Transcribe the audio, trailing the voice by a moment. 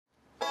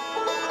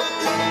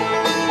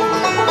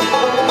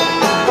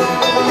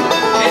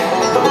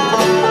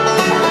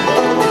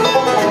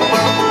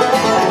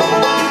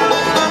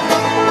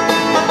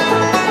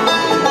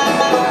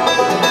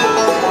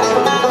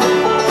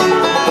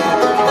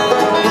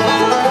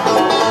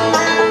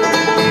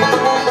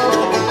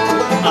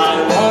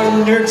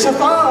so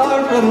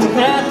far from the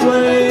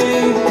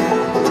pathway.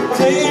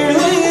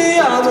 Clearly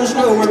I was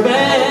nowhere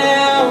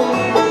bound.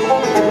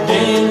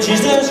 Then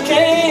Jesus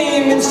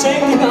came and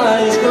saved me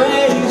by His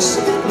grace.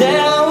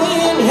 Now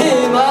in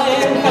Him I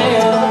am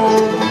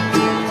found.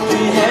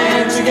 He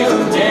had to go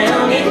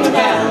down in the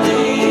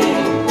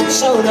valley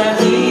so that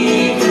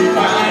He could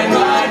find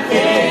my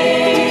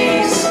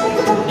face.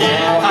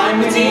 Now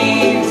I'm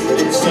redeemed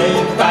and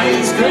saved by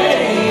His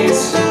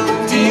grace.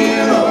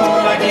 Dear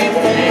Lord, I give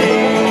thanks.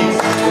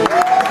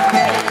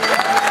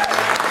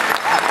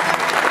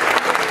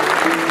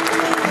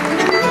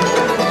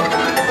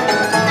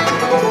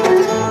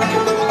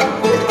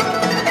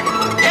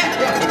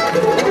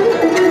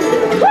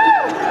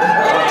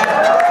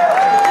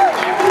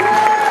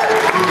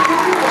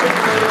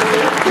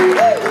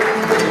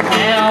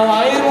 Now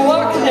I am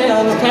walking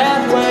down the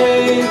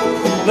pathway,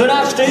 but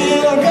I've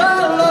still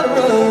got a lot of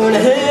road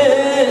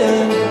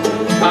ahead.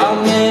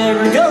 I'll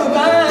never go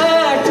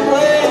back the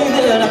way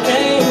that I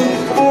came,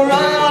 for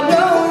I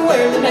know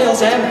where the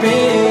nails have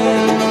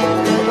been.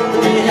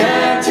 He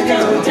had to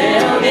go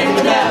down in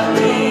the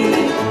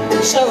valley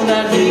so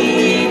that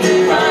He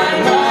could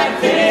find my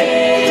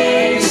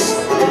face.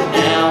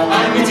 Now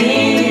I'm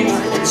redeemed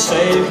and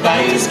saved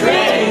by His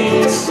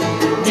grace.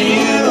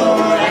 Dear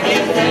Lord, I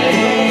give thanks.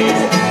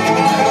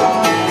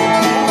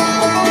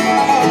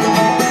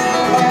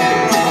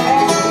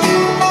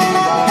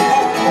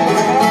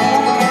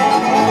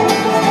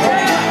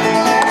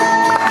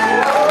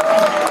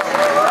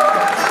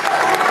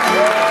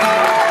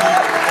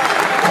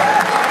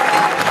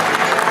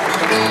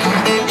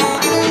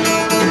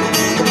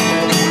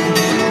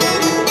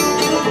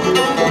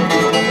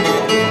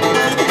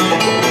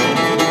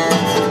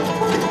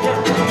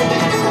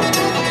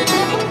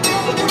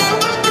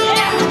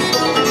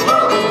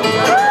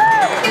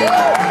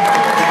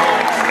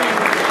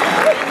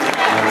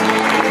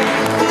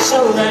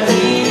 So that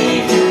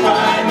He can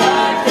find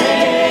my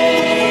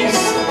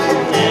face.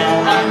 Now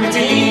I'm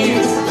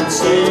redeemed and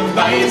saved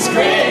by His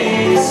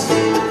grace.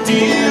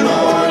 Dear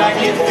Lord, I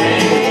give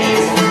thanks.